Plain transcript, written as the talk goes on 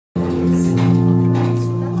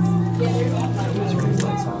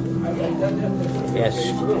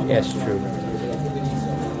Yes, true.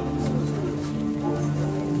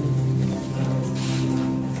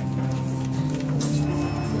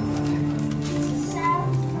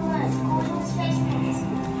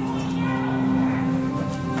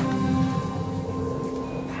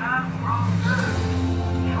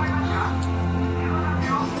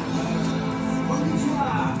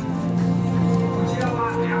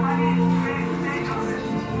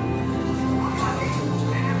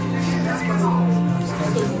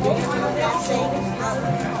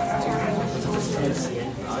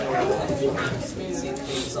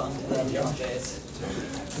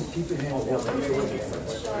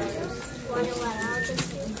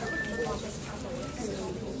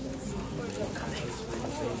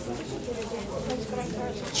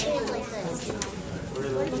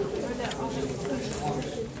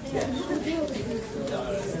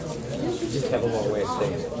 Just have a little way of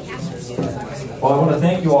saying it. Well, I want to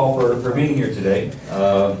thank you all for being here today.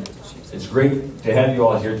 It's great to have you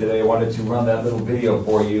all here today. I wanted to run that little video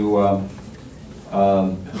for you,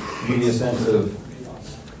 to give you a sense of,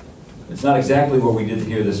 it's not exactly what we did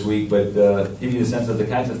here this week, but give you a sense of the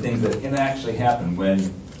kinds of things that can actually happen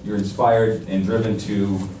when you're inspired and driven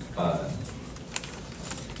to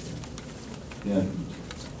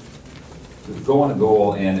go on a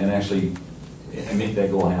goal and actually make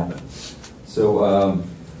that goal happen. So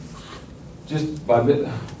just by a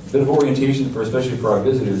bit of orientation, especially for our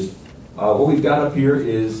visitors, what we've got up here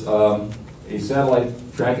is a satellite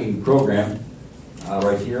tracking program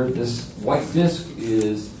right here. This white disk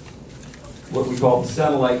is what we call the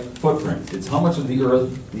satellite footprint. It's how much of the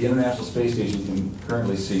Earth the International Space Station can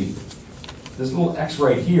currently see. This little X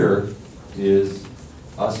right here is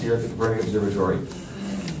us here at the Kopernik Observatory.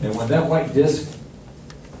 And when that white disk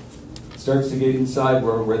starts to get inside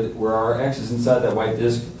where our X is inside that white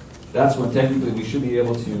disk, that's when technically we should be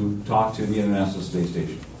able to talk to the International Space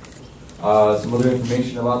Station. Some other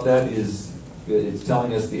information about that is it's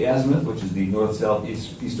telling us the azimuth, which is the north, south,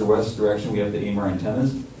 east or west direction we have to aim our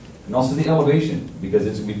antennas, and also the elevation, because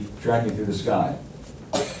it's going to be tracking through the sky.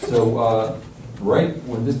 So right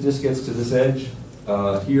when this disk gets to this edge,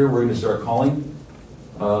 here we're going to start calling.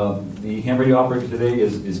 The ham radio operator today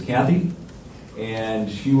is Kathy, and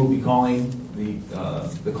she will be calling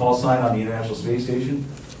the call sign on the International Space Station.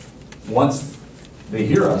 Once they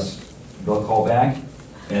hear us, they'll call back,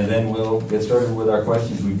 and then we'll get started with our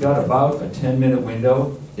questions. We've got about a 10-minute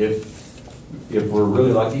window, if we're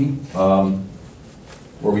really lucky,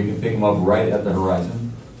 where we can pick them up right at the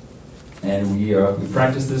horizon. And we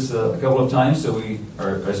practiced this a couple of times, so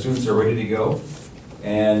our students are ready to go.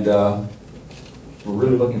 And we're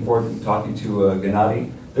really looking forward to talking to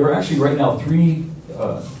Gennady. There are actually right now 3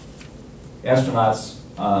 astronauts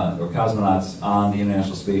or cosmonauts on the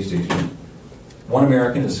International Space Station. One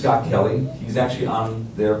American is Scott Kelly. He's actually on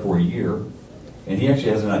there for a year. And he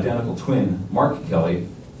actually has an identical twin, Mark Kelly,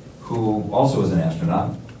 who also is an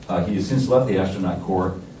astronaut. He has since left the astronaut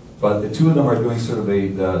corps. But the two of them are doing sort of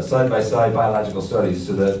a side-by-side biological studies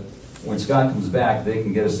so that when Scott comes back, they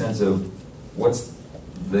can get a sense of what's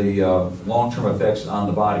the long-term effects on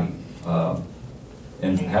the body.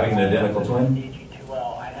 And having an identical twin.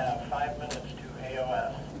 I have 5 minutes to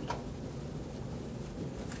AOS.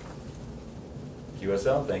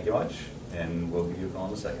 QSL, thank you much, and we'll give you a call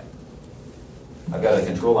in a second. I've got a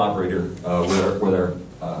control operator with our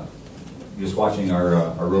just watching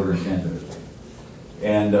our rotor and transmitter.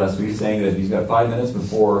 And so he's saying that he's got 5 minutes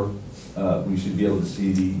before we should be able to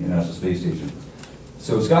see the International Space Station.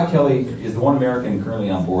 So Scott Kelly is the one American currently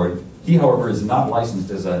on board. He, however, is not licensed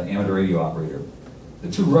as an amateur radio operator. The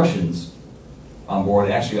 2 Russians on board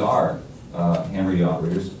actually are ham radio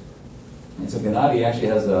operators. And so Gennady actually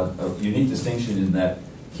has a unique distinction in that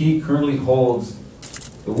he currently holds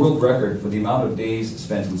the world record for the amount of days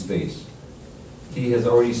spent in space. He has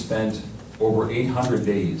already spent over 800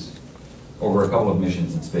 days over a couple of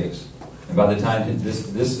missions in space. And by the time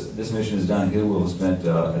this mission is done, he will have spent,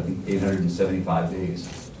 I think, 875 days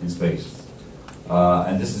in space.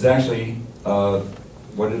 And this is actually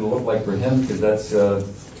what it'll look like for him, because that's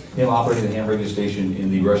him operating the ham radio station in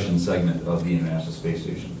the Russian segment of the International Space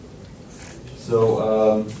Station.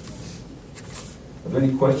 So, are there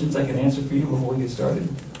any questions I can answer for you before we get started?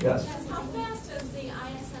 Yes? How fast does the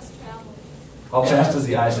ISS travel? How fast does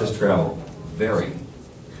the ISS travel? Very.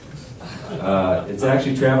 It's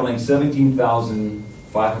actually traveling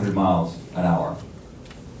 17,500 miles an hour.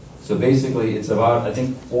 So basically, it's about, I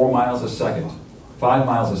think, 4 miles a second, 5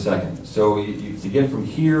 miles a second. So to get from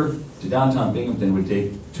here to downtown Binghamton would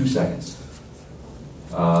take 2 seconds.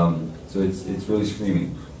 So it's really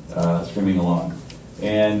screaming along.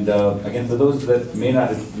 And again, for those that may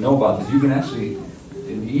not know about this, you can actually,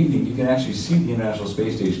 in the evening, you can actually see the International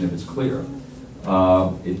Space Station if it's clear.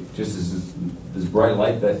 It just is this bright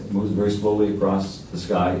light that moves very slowly across the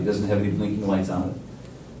sky. It doesn't have any blinking lights on it.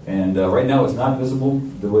 And right now it's not visible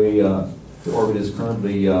the way the orbit is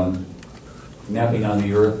currently mapping on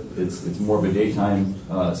the Earth. It's more of a daytime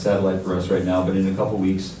satellite for us right now, but in a couple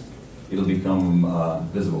weeks it'll become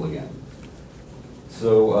visible again.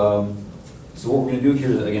 So, so what we're going to do here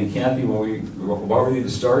is, again, Kathy, while we're ready to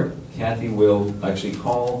start, Kathy will actually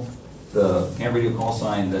call the ham radio call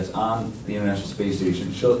sign that's on the International Space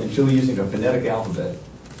Station. She'll be using a phonetic alphabet.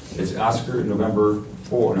 It's Oscar November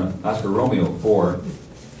 4, no, Oscar Romeo 4,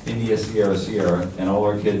 India Sierra Sierra, and all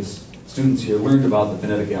our students here learned about the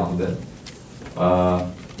phonetic alphabet.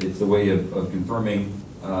 It's a way of confirming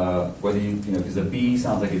whether because a B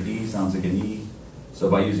sounds like a D, sounds like an E. So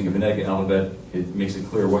by using a phonetic alphabet, it makes it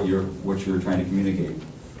clear what you're trying to communicate.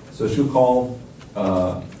 So she'll call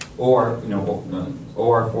OR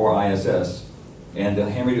for ISS, and the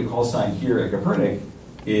ham radio call sign here at Kopernik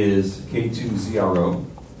is K2ZRO,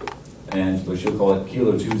 and so she'll call it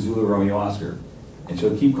Kilo 2 Zulu Romeo Oscar, and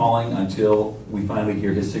she'll keep calling until we finally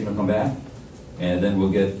hear his signal come back, and then we'll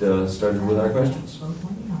get started with our questions.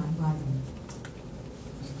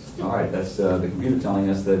 All right, that's the computer telling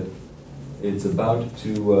us that it's about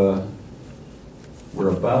to. We're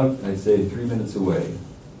about, I'd say, 3 minutes away.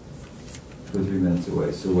 2 or 3 minutes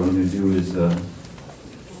away. So what I'm going to do is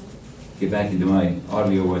get back into my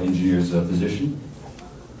audio engineer's position,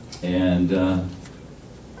 and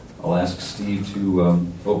I'll ask Steve to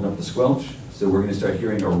open up the squelch. So we're going to start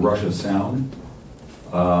hearing a rush of sound,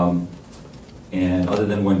 and other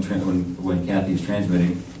than when Kathy's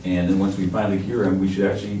transmitting, and then once we finally hear him, we should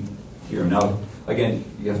actually hear him. Now, again,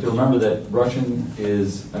 you have to remember that Russian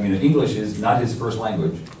is, English is not his first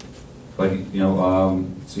language. But,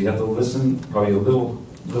 so you have to listen probably a little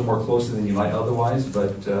more closely than you might otherwise,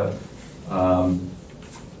 but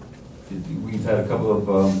we've had a couple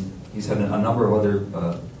of, he's had a number of other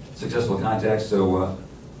successful contacts, so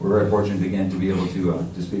we're very fortunate again to be able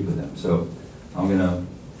to speak with him. So I'm going to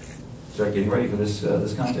start getting ready for this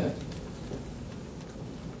contact.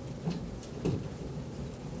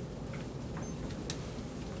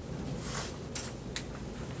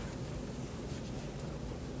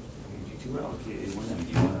 Well, okay, do you want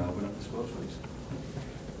to open up the squelch, please?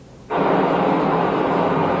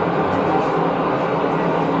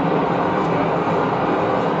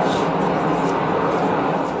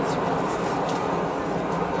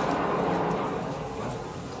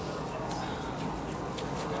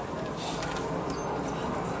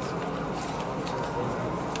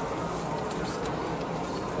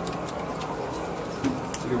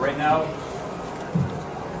 So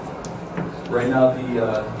right now the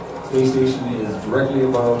space station is directly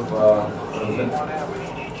above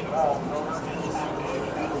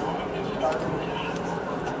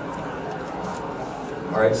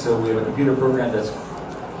all right, so we have a computer program that's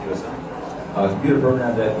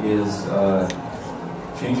is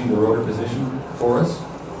changing the rotor position for us,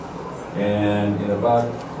 and in about,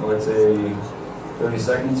 let's say, 30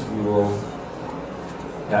 seconds, we will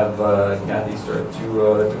have Kathy start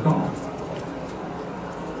to call.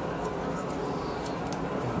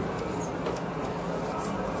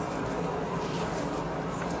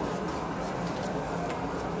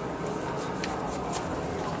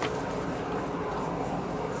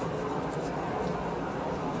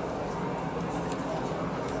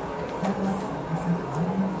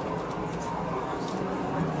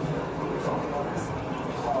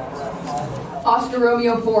 Oscar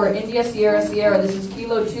Romeo 4, India Sierra Sierra, this is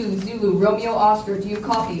Kilo 2, Zulu, Romeo Oscar, do you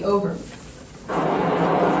copy? Over.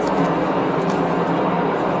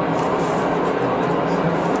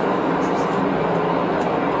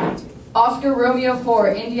 Oscar Romeo 4,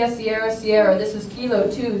 India Sierra Sierra, this is Kilo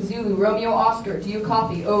 2, Zulu, Romeo Oscar, do you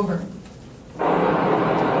copy? Over.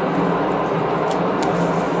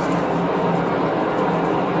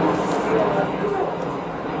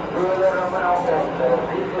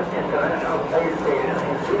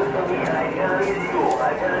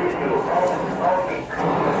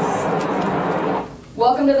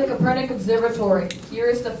 Welcome to the Kopernik Observatory. Here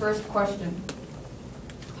is the first question.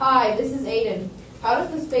 Hi, this is Aiden. How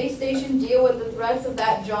does the space station deal with the threats of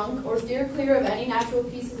that junk or steer clear of any natural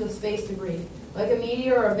pieces of space debris, like a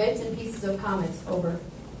meteor or bits and pieces of comets? Over.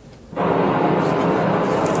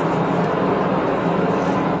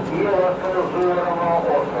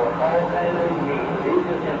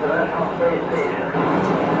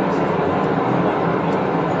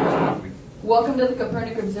 Welcome to the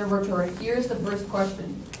Kopernik Observatory. Here's the first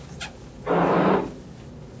question.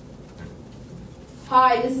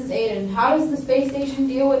 Hi, this is Aiden. How does the space station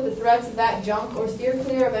deal with the threats of that junk or steer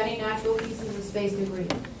clear of any natural pieces of space debris,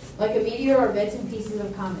 like a meteor or bits and pieces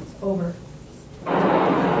of comets? Over.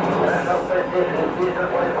 National Space Station is Peter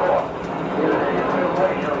 24. Here's the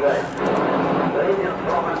information, guys. Greetings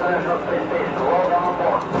from International Space Station. Welcome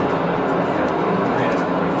aboard.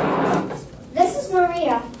 This is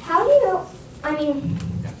Maria.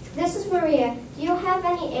 This is Maria. Do you have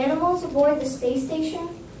any animals aboard the space station?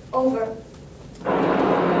 Over.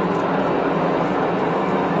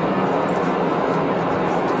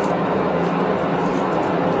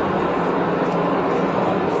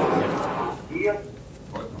 Here.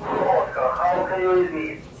 Oscar, how can you read me?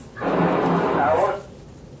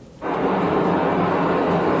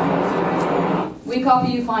 We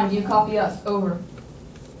copy you fine. Do you copy us? Over.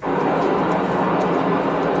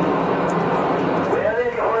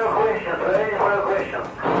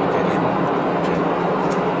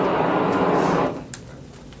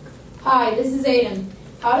 Hi, this is Aiden.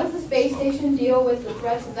 How does the space station deal with the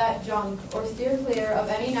threats of that junk or steer clear of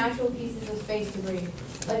any natural pieces of space debris,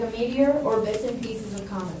 like a meteor or bits and pieces of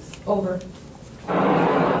comets? Over.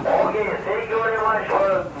 Okay, thank you very much for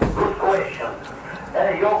a good question.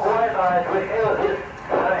 You're quite right. We have this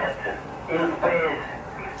threat in space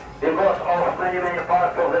because of many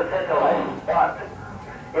parts of the satellite. But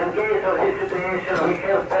in case of this situation, we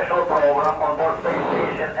have special program on board space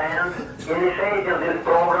station, and initiating this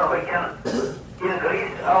program, we can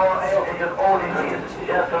increase our altitude or decrease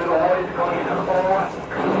just to avoid collision. Over.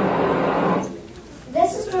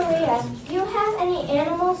 This is Maria. Do you have any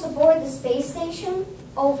animals aboard the space station?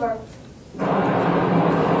 Over.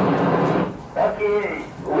 Okay,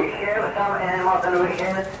 we have some animals and we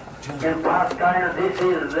have in past times. This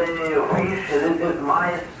is the fish, this is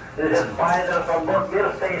mice, this is spiders on board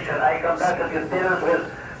Mir station. I conducted experience with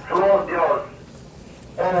slow birds.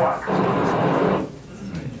 Over.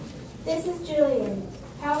 This is Julian.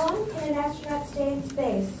 How long can an astronaut stay in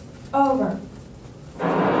space? Over.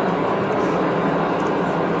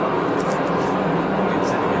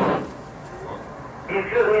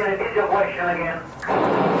 Excuse me, repeat your question again.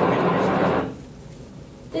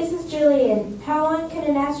 This is Julian. How long can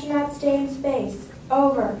an astronaut stay in space?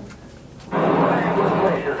 Over. Very good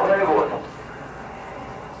question, very good.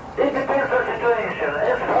 It depends on the situation.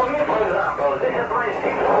 As for me, for example, this is my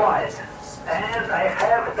sixth flight, and I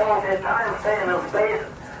have total time staying in space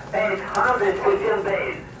 815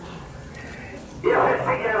 days. If we're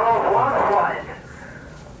speaking about one flight,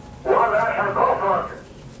 one Russian cosmonaut,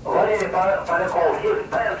 Valery Polyakov, he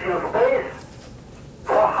spent in space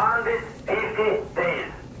 450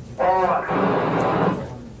 days. Over.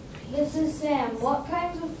 This is Sam. What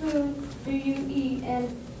kinds of food do you eat, and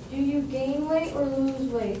do you gain weight or lose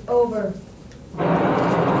weight? Over.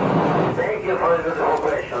 Thank you for the beautiful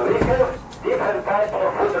question. We have different types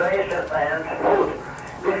of food rations and food.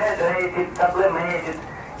 Dehydrated, sublimated,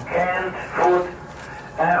 canned food,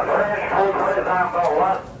 fresh food, for example.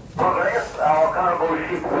 Last Progress, our cargo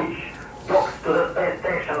ship which docks to the space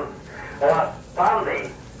station last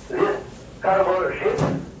Sunday, this cargo ship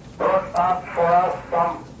brought up for us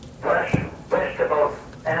some fresh vegetables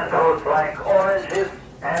and fruits like oranges,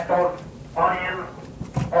 apples, onion,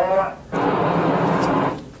 or...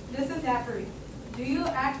 This is Zachary. Do you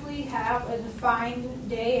actually have a defined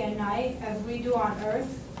day and night as we do on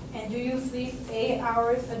Earth? And do you sleep 8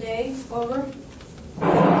 hours a day? Over.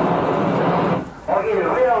 Okay, we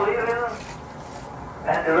are living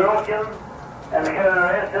and working and having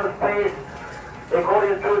rest in space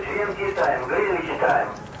according to GMT time, Greenwich time.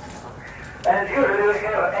 And usually we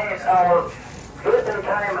have 8 hours sleeping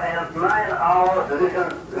time and 9 hours this is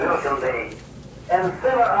working day. And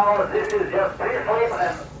 7 hours this is just pre-sleep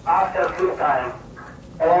and after sleep time.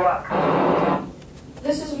 Over.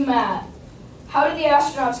 This is Matt. How do the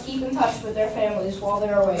astronauts keep in touch with their families while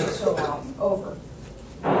they're away so long? Over.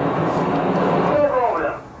 No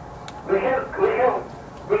problem.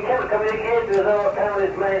 We can communicate with our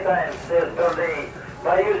families many times per day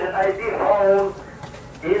by using IP phone,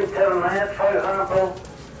 internet, for example.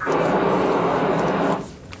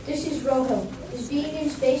 This is Rohan. Is being in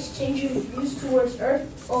space changing your views towards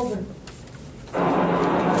Earth? Over.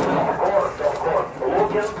 Of course.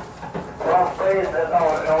 Looking from space at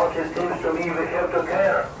our Earth, it seems to me we have to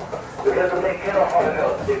care. We have to take care of our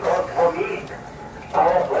Earth because for me,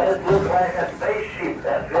 our planet looks like a spaceship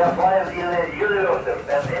and we are flying in a universe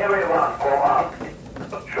and everyone from us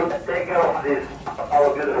should take care of this,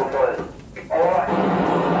 our beautiful planet. Alright.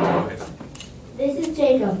 This is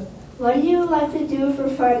Jacob. What do you like to do for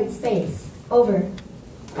fun in space? Over.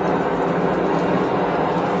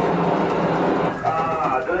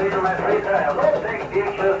 During my free time, I take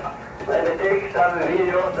pictures maybe take some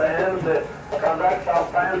videos and conduct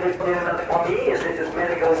some science experiments for me. This is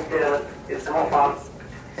medical experiment. It's more fun.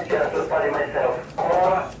 Just to study myself.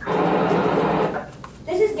 Over.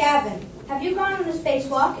 This is Gavin. Have you gone on a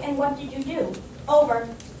spacewalk, and what did you do? Over.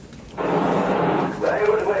 Very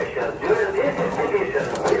good question. During this expedition,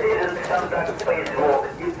 we didn't conduct spacewalk.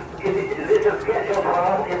 This is scheduled for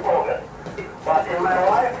us in August. But in my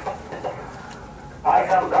life, I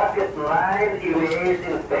conducted 9 EVAs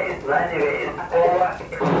in space, 9 EVAs. Over.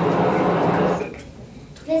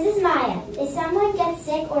 This is Maya. If someone gets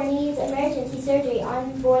sick or needs emergency surgery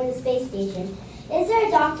on board the space station, is there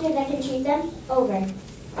a doctor that can treat them? Over.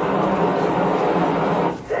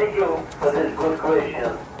 Thank you for this good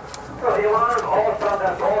question. So you want also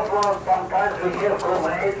that also sometimes we have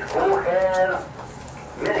crewmates who have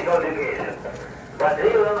medical education, but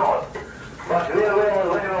really not. But we are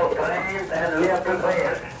very well trained and we are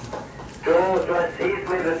prepared to assist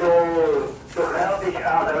with to help each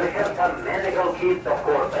other. We have some medical kits, of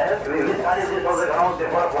course, and we study this on the ground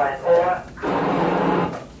before flight. Over.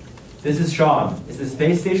 This is Sean. Is the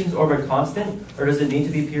space station's orbit constant, or does it need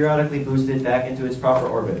to be periodically boosted back into its proper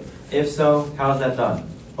orbit? If so, how is that done?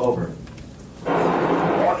 Over.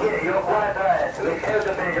 Okay, you're quite right. We have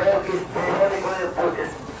to periodically boosted.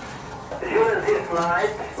 During this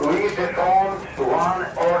night, we performed one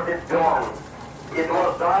orbit dawn. It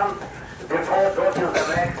was done before docking the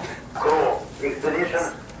next crew,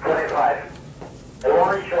 Expedition 45. The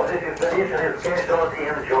launch of this expedition is scheduled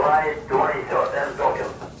in July 23rd and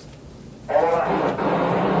docking. Over.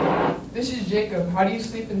 This is Jacob. How do you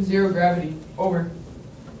sleep in zero gravity? Over.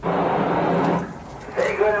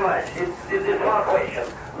 Thank you very much. It's one question.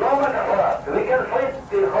 No matter for us, we can sleep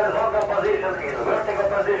in horizontal position, in vertical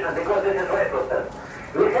position, because this is weightlessness.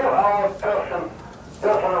 We have our personal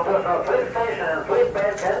sleep station and sleep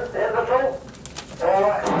bed, and that's all.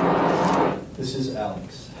 Over. This is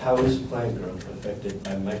Alex. How is plant growth affected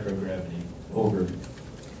by microgravity? Over.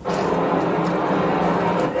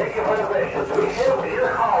 Thank you for the questions. We have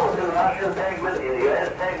in-house in Russian segment, in the US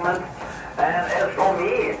segment, and as for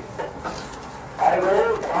me, I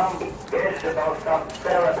will some vegetables, some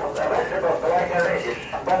salads, vegetables like a radish,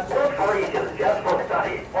 but not for eating, just for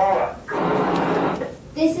study. Over.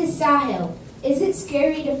 This is Sahil. Is it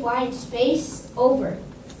scary to fly in space? Over.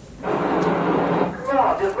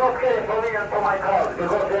 No, it's not scary for me and for my colleagues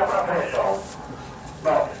because they are professionals.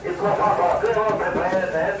 No, it's not fun for us. We are all prepared.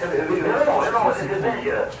 We know this is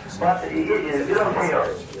dangerous, but we don't fear.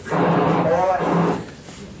 Over.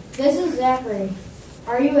 This is Zachary.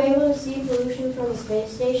 Are you able to see pollution from the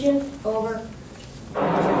space station? Over.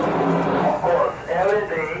 Of course, every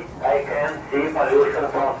day I can see pollution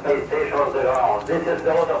from space station on the ground. This is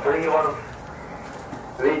a lot of rivers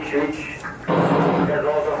which has a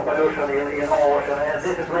lot of pollution in ocean, and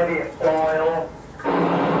this is maybe oil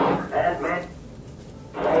and maybe.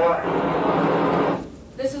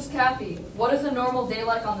 This is Kathy. What is a normal day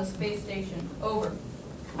like on the space station? Over.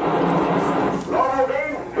 Normal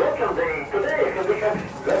day, working day. Today we have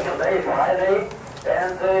working day, Friday,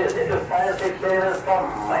 and this is science experience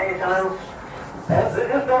from maintenance, and this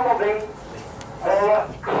is normal day.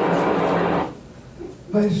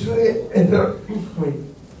 Большое это... Ой.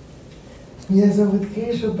 Меня зовут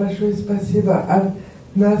Кейша, большое спасибо от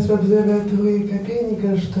нас в обсерватории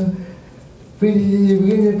Коперника, что выделили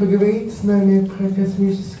время поговорить с нами про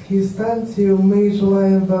космические станции. Мы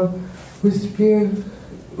желаем вам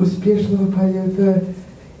успешного полета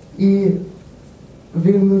и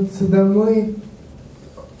вернуться домой.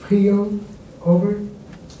 Прием. Over.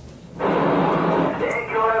 Thank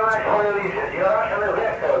you very much for your wishes. Your Russian is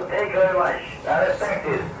excellent. Thank you very much. I respect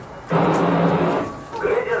it.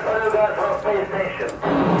 Greetings for you guys from space station.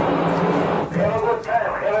 Have a good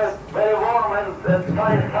time. Have a very warm and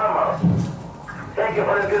sunny summer. Thank you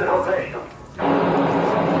for your beautiful question.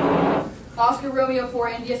 Oscar Romeo 4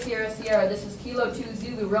 India Sierra Sierra. This is Kilo 2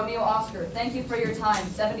 Zulu Romeo Oscar. Thank you for your time.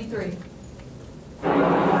 73. Thank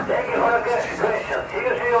you for your question. See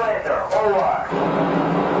you later. Over.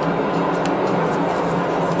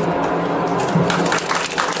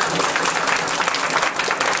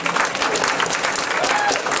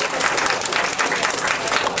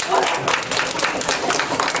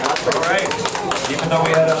 All right. Even though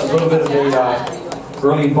we had a little bit of a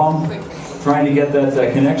early bump trying to get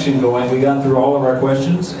that connection going, we got through all of our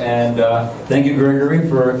questions. And thank you, Gregory,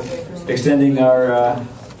 for extending our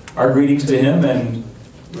greetings to him. And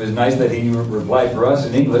it was nice that he replied for us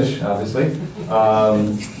in English, obviously.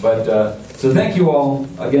 So thank you all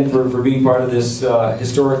again for being part of this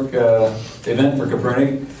historic event for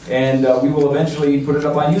Kopernik. And we will eventually put it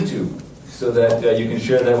up on YouTube so that you can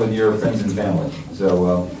share that with your friends and family.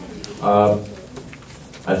 So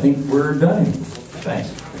I think we're done. Thanks.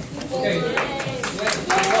 Okay.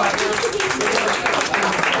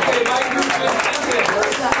 Okay, my group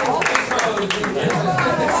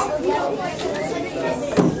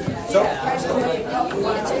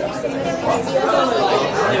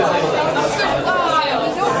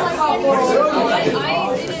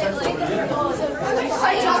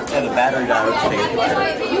Yeah, the battery died.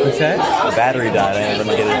 What's that? The battery died. I had to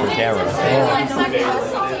get it for camera.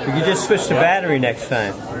 You could just switch the battery next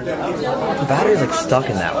time. The battery's like stuck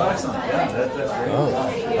in that one.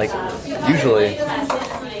 Oh. Like, usually.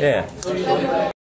 Yeah.